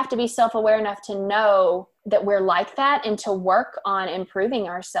 We have to be self-aware enough to know that we're like that, and to work on improving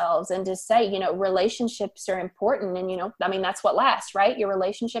ourselves, and to say, relationships are important. And, that's what lasts, right? Your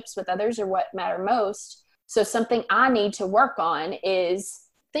relationships with others are what matter most. So something I need to work on is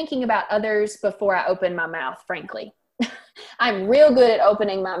thinking about others before I open my mouth, frankly. I'm real good at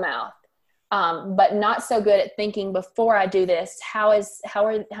opening my mouth, but not so good at thinking before I do this. How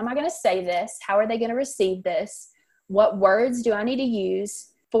am I going to say this? How are they going to receive this? What words do I need to use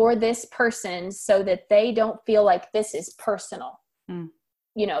for this person so that they don't feel like this is personal?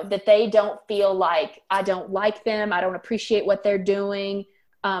 That they don't feel like I don't like them. I don't appreciate what they're doing.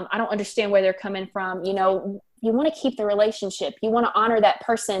 I don't understand where they're coming from. You want to keep the relationship. You want to honor that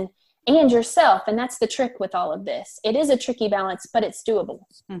person and yourself. And that's the trick with all of this. It is a tricky balance, but it's doable.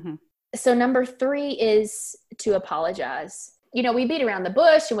 So number 3 is to apologize. We beat around the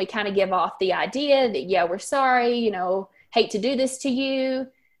bush and we kind of give off the idea that, yeah, we're sorry, hate to do this to you.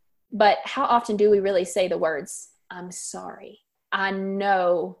 But how often do we really say the words, I'm sorry? I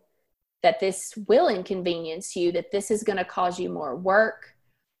know that this will inconvenience you, that this is going to cause you more work.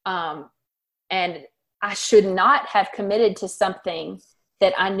 And I should not have committed to something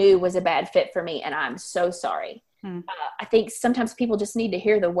that I knew was a bad fit for me. And I'm so sorry. I think sometimes people just need to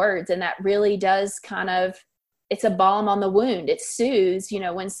hear the words, and that really does it's a balm on the wound. It soothes,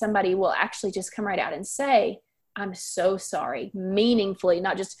 when somebody will actually just come right out and say, I'm so sorry, meaningfully,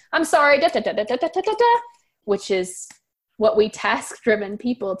 not just, I'm sorry, da, da, da, da, da, da, da, da, which is what we task-driven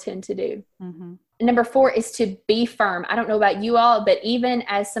people tend to do. Number 4 is to be firm. I don't know about you all, but even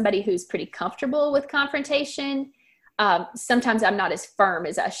as somebody who's pretty comfortable with confrontation, sometimes I'm not as firm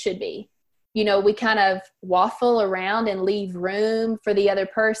as I should be. We kind of waffle around and leave room for the other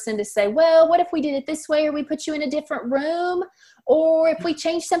person to say, well, what if we did it this way, or we put you in a different room? Or if we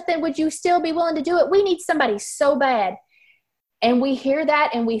change something, would you still be willing to do it? We need somebody so bad. And we hear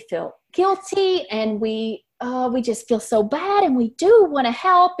that and we feel guilty, and we just feel so bad, and we do want to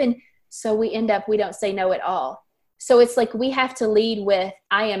help. And so we don't say no at all. So it's like we have to lead with,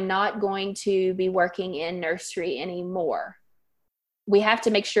 I am not going to be working in nursery anymore. We have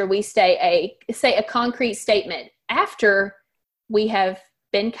to make sure we say a concrete statement after we have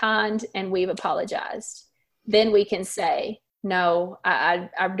been kind and we've apologized. Then we can say, no, I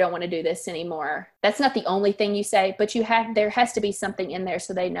don't want to do this anymore. That's not the only thing you say, but there has to be something in there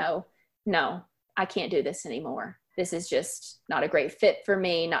so they know, no, I can't do this anymore. This is just not a great fit for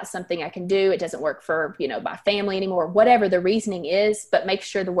me, not something I can do. It doesn't work for, my family anymore, whatever the reasoning is, but make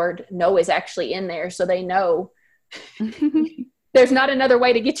sure the word no is actually in there so they know there's not another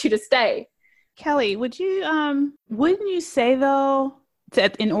way to get you to stay. Kelly, wouldn't you say though,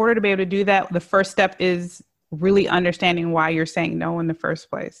 in order to be able to do that, the first step is really understanding why you're saying no in the first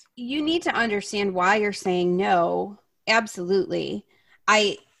place? You need to understand why you're saying no. Absolutely.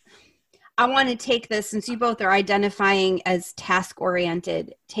 I want to take this, since you both are identifying as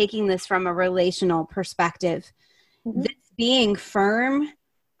task-oriented, taking this from a relational perspective. This being firm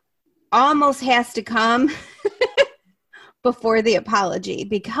almost has to come before the apology,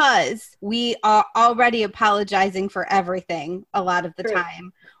 because we are already apologizing for everything a lot of the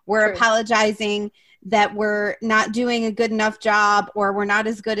time. We're apologizing that we're not doing a good enough job, or we're not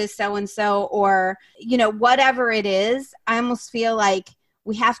as good as so-and-so, or, you know, whatever it is. I almost feel like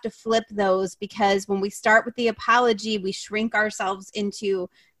we have to flip those, because when we start with the apology, we shrink ourselves into,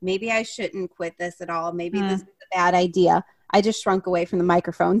 maybe I shouldn't quit this at all. Maybe this is a bad idea. I just shrunk away from the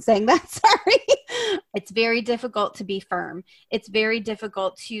microphone saying that. Sorry. It's very difficult to be firm. It's very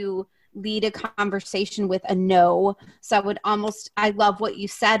difficult to lead a conversation with a no. So I love what you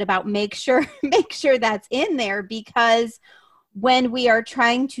said about make sure that's in there, because when we are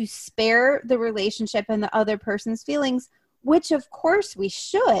trying to spare the relationship and the other person's feelings, which of course we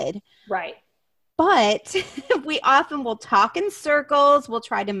should. Right. But we often will talk in circles. We'll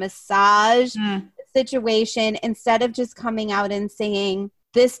try to massage the situation instead of just coming out and saying,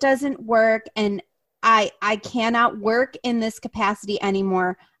 this doesn't work and I cannot work in this capacity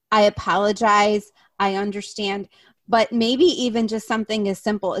anymore. I apologize. I understand. But maybe even just something as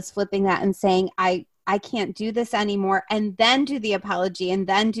simple as flipping that and saying, I can't do this anymore, and then do the apology, and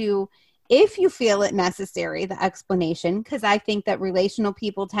then do, if you feel it necessary, the explanation, because I think that relational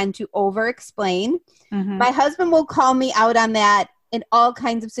people tend to over-explain. My husband will call me out on that in all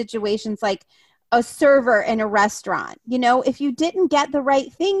kinds of situations, like a server in a restaurant. You know, if you didn't get the right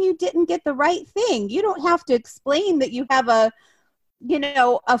thing, you didn't get the right thing. You don't have to explain that you have a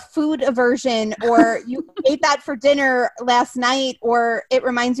food aversion, or you ate that for dinner last night, or it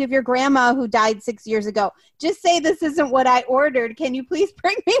reminds you of your grandma who died 6 years ago. Just say, this isn't what I ordered. Can you please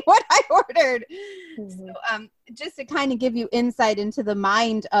bring me what I ordered? So, just to kind of give you insight into the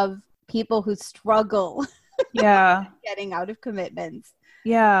mind of people who struggle getting out of commitments.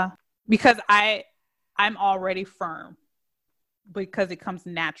 Yeah. Because I'm already firm, because it comes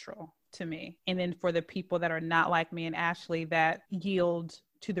natural to me. And then for the people that are not like me and Ashley, that yield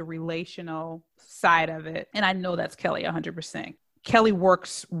to the relational side of it. And I know that's Kelly 100%. Kelly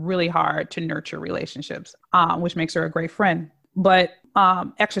works really hard to nurture relationships, which makes her a great friend. But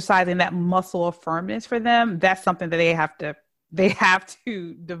exercising that muscle of firmness for them, that's something that they have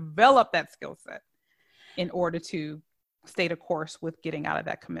to develop that skill set in order to stay the course with getting out of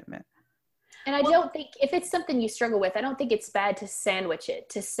that commitment. And I don't think, if it's something you struggle with, I don't think it's bad to sandwich it,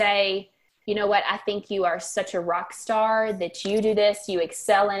 to say, you know what, I think you are such a rock star that you do this, you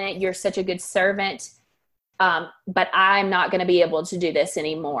excel in it, you're such a good servant, but I'm not going to be able to do this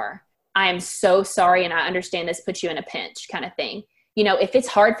anymore. I am so sorry, and I understand this puts you in a pinch, kind of thing. You know, if it's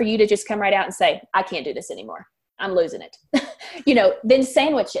hard for you to just come right out and say, I can't do this anymore, I'm losing it, you know, then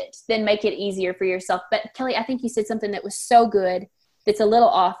sandwich it, then make it easier for yourself. But Kelly, I think you said something that was so good, that's a little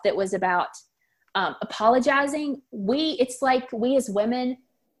off, that was about apologizing. It's like we as women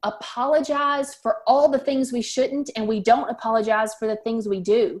apologize for all the things we shouldn't, and we don't apologize for the things we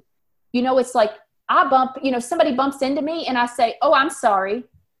do. You know, it's like somebody bumps into me and I say, oh, I'm sorry,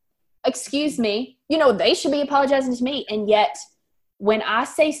 excuse me. You know, they should be apologizing to me. And yet when I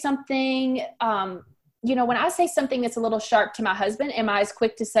say something, when I say something that's a little sharp to my husband, am I as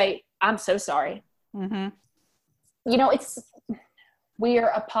quick to say, I'm so sorry? You know, we are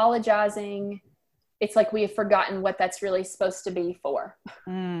apologizing. It's like we have forgotten what that's really supposed to be for.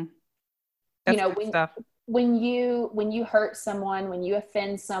 You know, when you hurt someone, when you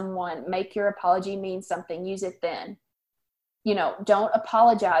offend someone, make your apology mean something. Use it then. You know, don't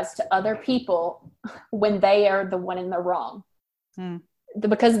apologize to other people when they are the one in the wrong.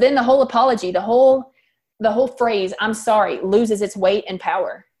 Because then the whole apology, the whole phrase, I'm sorry, loses its weight and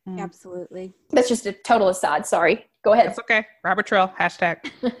power. Absolutely. That's just a total aside. Sorry. Go ahead. That's okay. Robert Trail,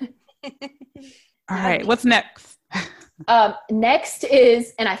 hashtag. All right. What's next? Next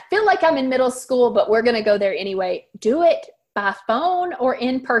is, and I feel like I'm in middle school, but we're going to go there anyway. Do it by phone or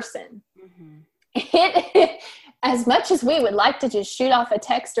in person. As much as we would like to just shoot off a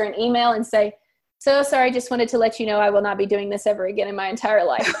text or an email and say, so sorry, just wanted to let you know I will not be doing this ever again in my entire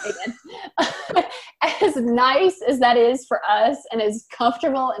life. As nice as that is for us, and as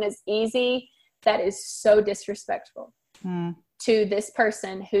comfortable and as easy, that is so disrespectful to this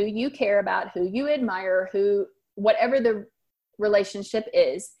person who you care about, who you admire, whatever the relationship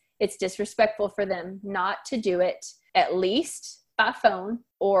is. It's disrespectful for them not to do it, at least by phone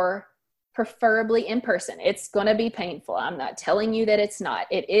or preferably in person. It's going to be painful. I'm not telling you that it's not.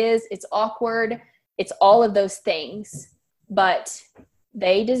 It is. It's awkward. It's all of those things, but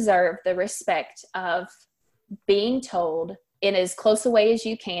they deserve the respect of being told in as close a way as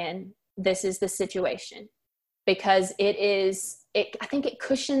you can, this is the situation, because I think it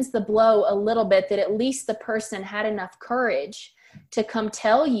cushions the blow a little bit, that at least the person had enough courage to come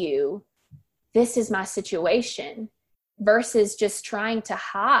tell you, this is my situation, versus just trying to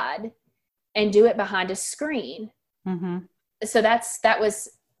hide and do it behind a screen. Mm-hmm. So that was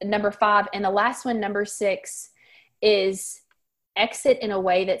number 5. And the last one, number 6, is exit in a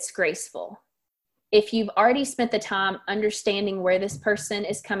way that's graceful. If you've already spent the time understanding where this person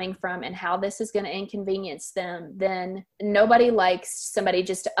is coming from and how this is going to inconvenience them, then nobody likes somebody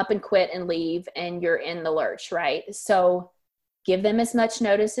just to up and quit and leave and you're in the lurch, right? So give them as much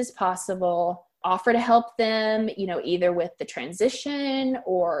notice as possible. Offer to help them, either with the transition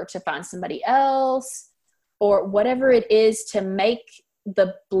or to find somebody else or whatever it is, to make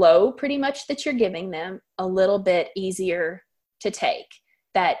the blow pretty much that you're giving them a little bit easier to take.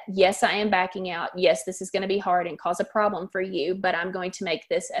 That, yes, I am backing out. Yes, this is going to be hard and cause a problem for you, but I'm going to make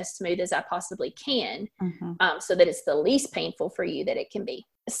this as smooth as I possibly can, so that it's the least painful for you that it can be.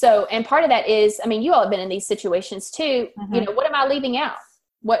 So, and part of that is, you all have been in these situations too. What am I leaving out?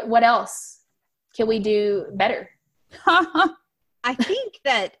 What else can we do better? I think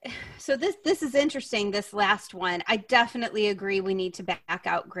that, so this is interesting, this last one. I definitely agree we need to back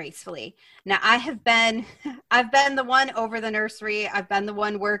out gracefully. Now, I've been the one over the nursery. I've been the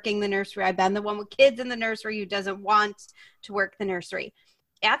one working the nursery. I've been the one with kids in the nursery who doesn't want to work the nursery.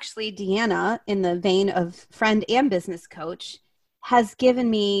 Actually, Deanna, in the vein of friend and business coach, has given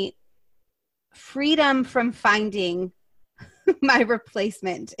me freedom from finding my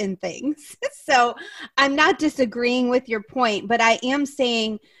replacement in things. So I'm not disagreeing with your point, but I am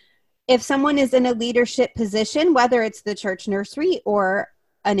saying if someone is in a leadership position, whether it's the church nursery or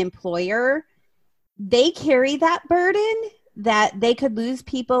an employer, they carry that burden that they could lose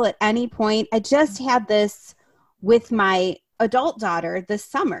people at any point. I just had this with my adult daughter this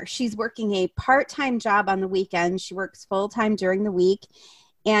summer. She's working a part-time job on the weekend. She works full-time during the week.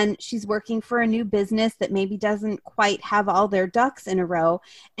 And she's working for a new business that maybe doesn't quite have all their ducks in a row.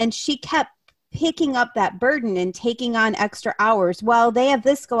 And she kept picking up that burden and taking on extra hours. Well, they have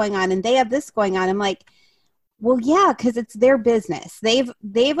this going on and they have this going on. I'm like, well, yeah, because it's their business.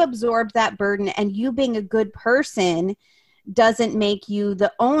 They've absorbed that burden, and you being a good person doesn't make you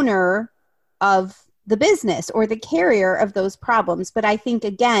the owner of the business or the carrier of those problems. But I think,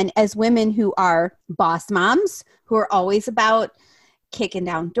 again, as women who are boss moms, who are always about kicking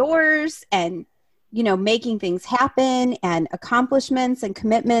down doors and, making things happen and accomplishments and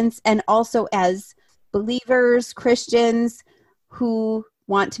commitments. And also as believers, Christians who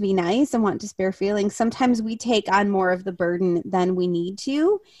want to be nice and want to spare feelings, sometimes we take on more of the burden than we need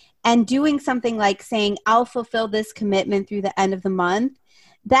to. And doing something like saying, I'll fulfill this commitment through the end of the month,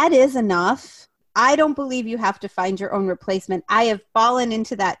 that is enough. I don't believe you have to find your own replacement. I have fallen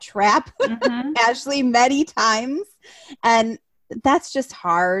into that trap, Ashley, many times. And that's just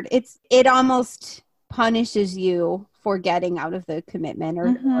hard. It almost punishes you for getting out of the commitment,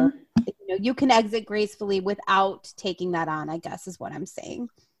 or you can exit gracefully without taking that on, I guess is what I'm saying.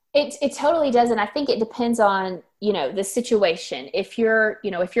 It totally does. And I think it depends on, the situation. If you're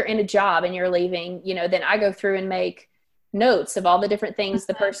in a job and you're leaving, then I go through and make notes of all the different things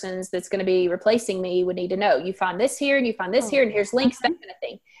the person's that's going to be replacing me would need to know. You find this here and you find this here and here's links, that kind of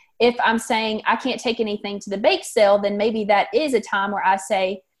thing. If I'm saying I can't take anything to the bake sale, then maybe that is a time where I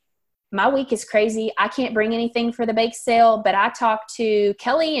say, my week is crazy. I can't bring anything for the bake sale, but I talked to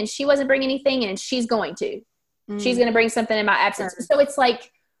Kelly and she wasn't bringing anything and she's going to. She's going to bring something in my absence. So it's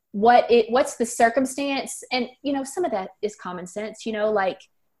like, what's the circumstance? And, some of that is common sense,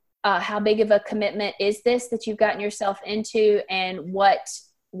 how big of a commitment is this that you've gotten yourself into, and what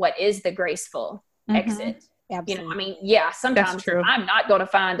is the graceful exit? Absolutely. Sometimes I'm not going to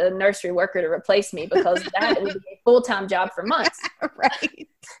find a nursery worker to replace me because that would be a full-time job for months. Right.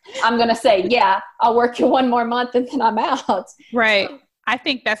 I'm going to say, yeah, I'll work you one more month and then I'm out. Right. I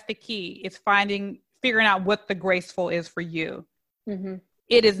think that's the key. It's figuring out what the graceful is for you. Mm-hmm.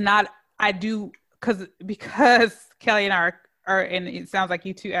 It is not, because Kelly and I are, and it sounds like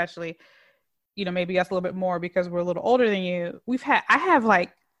you too, Ashley, maybe us a little bit more because we're a little older than you. I have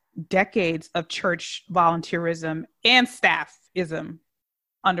like decades of church volunteerism and staffism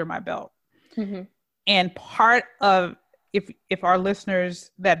under my belt. Mm-hmm. And part of, if our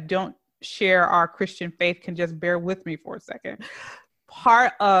listeners that don't share our Christian faith can just bear with me for a second,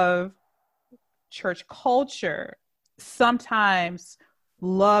 part of church culture sometimes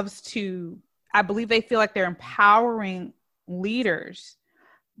loves to, I believe they feel like they're empowering leaders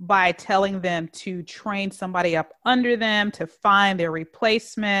by telling them to train somebody up under them to find their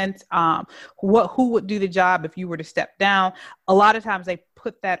replacement, who would do the job if you were to step down. A lot of times they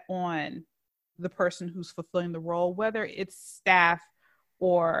put that on the person who's fulfilling the role, whether it's staff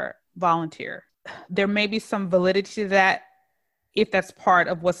or volunteer. There may be some validity to that if that's part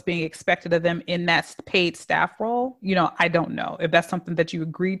of what's being expected of them in that paid staff role, I don't know. If that's something that you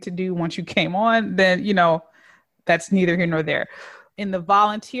agreed to do once you came on, then, that's neither here nor there. In the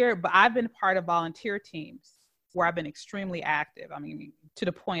volunteer, but I've been part of volunteer teams where I've been extremely active. I mean, to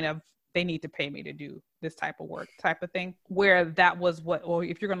the point of they need to pay me to do this type of work, type of thing, where that was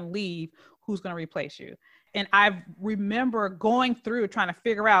if you're going to leave, who's going to replace you? And I remember going through trying to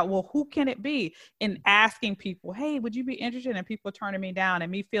figure out, well, who can it be? And asking people, hey, would you be interested? And people turning me down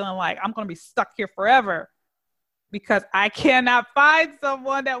and me feeling like I'm going to be stuck here forever because I cannot find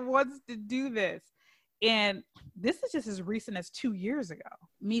someone that wants to do this. And this is just as recent as 2 years ago,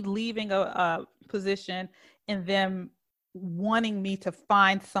 me leaving a position and them wanting me to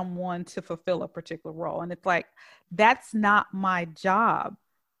find someone to fulfill a particular role. And it's like, that's not my job.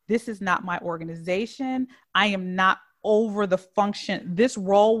 This is not my organization. I am not over the function. This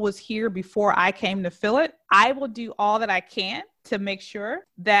role was here before I came to fill it. I will do all that I can to make sure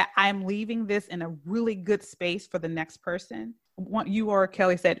that I'm leaving this in a really good space for the next person. What you or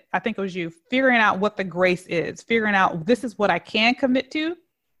Kelly said, I think it was you, figuring out what the grace is, figuring out this is what I can commit to.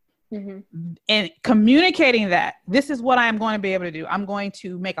 Mm-hmm. And communicating that this is what I'm going to be able to do. I'm going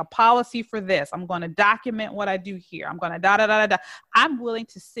to make a policy for this. I'm going to document what I do here. I'm going to I'm willing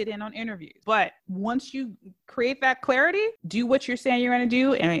to sit in on interviews. But once you create that clarity, do what you're saying you're going to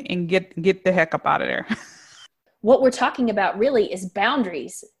do and get the heck up out of there. What we're talking about really is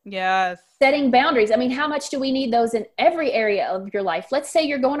boundaries. Yes. Setting boundaries. I mean, how much do we need those in every area of your life? Let's say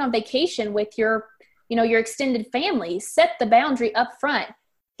you're going on vacation with your extended family. Set the boundary up front.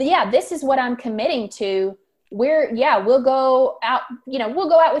 Yeah, this is what I'm committing to. We'll go out, we'll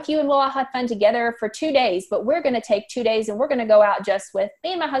go out with you and we'll all have fun together for 2 days, but we're going to take 2 days and we're going to go out just with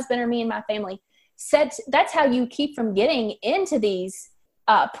me and my husband or me and my family. That's how you keep from getting into these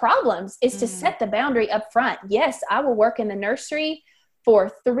problems, is to set the boundary up front. Yes, I will work in the nursery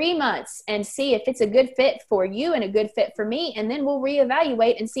for 3 months and see if it's a good fit for you and a good fit for me. And then we'll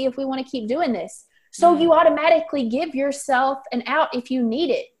reevaluate and see if we want to keep doing this. So you automatically give yourself an out if you need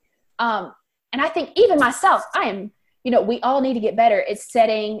it. And I think even myself, we all need to get better at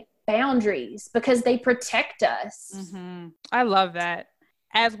setting boundaries because they protect us. Mm-hmm. I love that.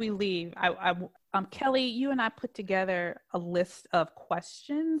 As we leave, Kelly, you and I put together a list of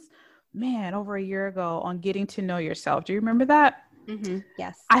questions, over a year ago on getting to know yourself. Do you remember that? Mm-hmm.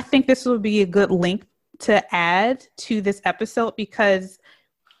 Yes. I think this would be a good link to add to this episode because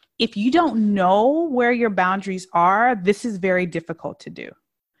if you don't know where your boundaries are, this is very difficult to do.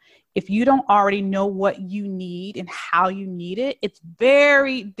 If you don't already know what you need and how you need it, it's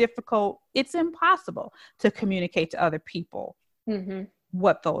very difficult. It's impossible to communicate to other people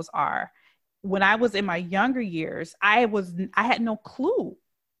what those are. When I was in my younger years, I had no clue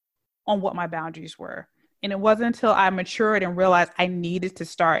on what my boundaries were. And it wasn't until I matured and realized I needed to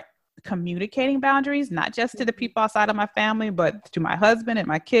start communicating boundaries, not just to the people outside of my family, but to my husband and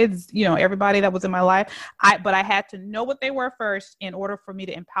my kids, everybody that was in my life. But I had to know what they were first in order for me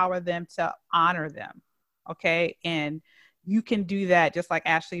to empower them to honor them. Okay. And you can do that, just like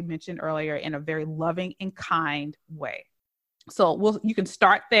Ashley mentioned earlier, in a very loving and kind way. So you can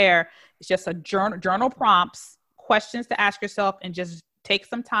start there. It's just a journal prompts, questions to ask yourself, and just take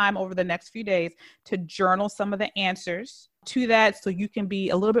some time over the next few days to journal some of the answers to that, so you can be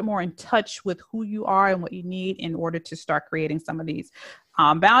a little bit more in touch with who you are and what you need in order to start creating some of these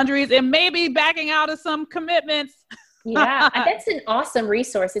boundaries and maybe backing out of some commitments. Yeah, that's an awesome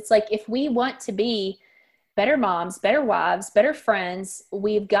resource. It's like, if we want to be better moms, better wives, better friends,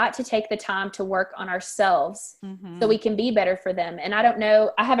 we've got to take the time to work on ourselves so we can be better for them. And I don't know,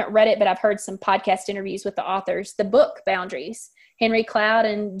 I haven't read it, but I've heard some podcast interviews with the authors. The book Boundaries, Henry Cloud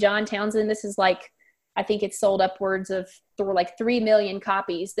and John Townsend, this is like, I think it's sold upwards of 3 million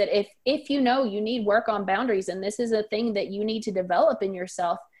copies. That if you need work on boundaries and this is a thing that you need to develop in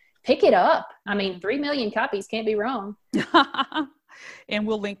yourself, pick it up. I mean, 3 million copies can't be wrong. And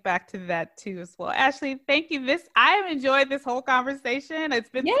we'll link back to that too as well. Ashley, thank you. I have enjoyed this whole conversation. It's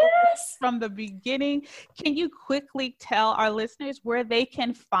been from the beginning. Can you quickly tell our listeners where they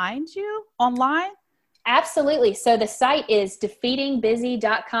can find you online? Absolutely. So the site is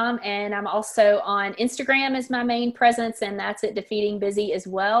defeatingbusy.com, and I'm also on Instagram as my main presence, and that's at defeatingbusy as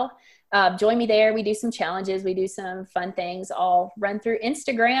well. Join me there. We do some challenges. We do some fun things all run through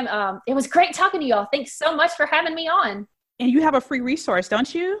Instagram. It was great talking to y'all. Thanks so much for having me on. And you have a free resource,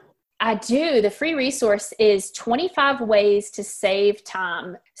 don't you? I do. The free resource is 25 ways to save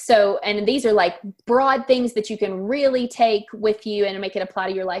time. So, and these are like broad things that you can really take with you and make it apply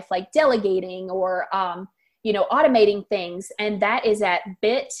to your life, like delegating or, automating things. And that is at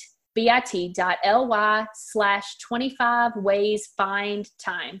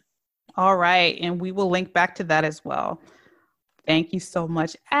bit.ly/25waysfindtime. All right. And we will link back to that as well. Thank you so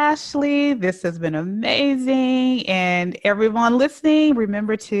much, Ashley. This has been amazing. And everyone listening,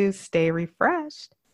 remember to stay refreshed.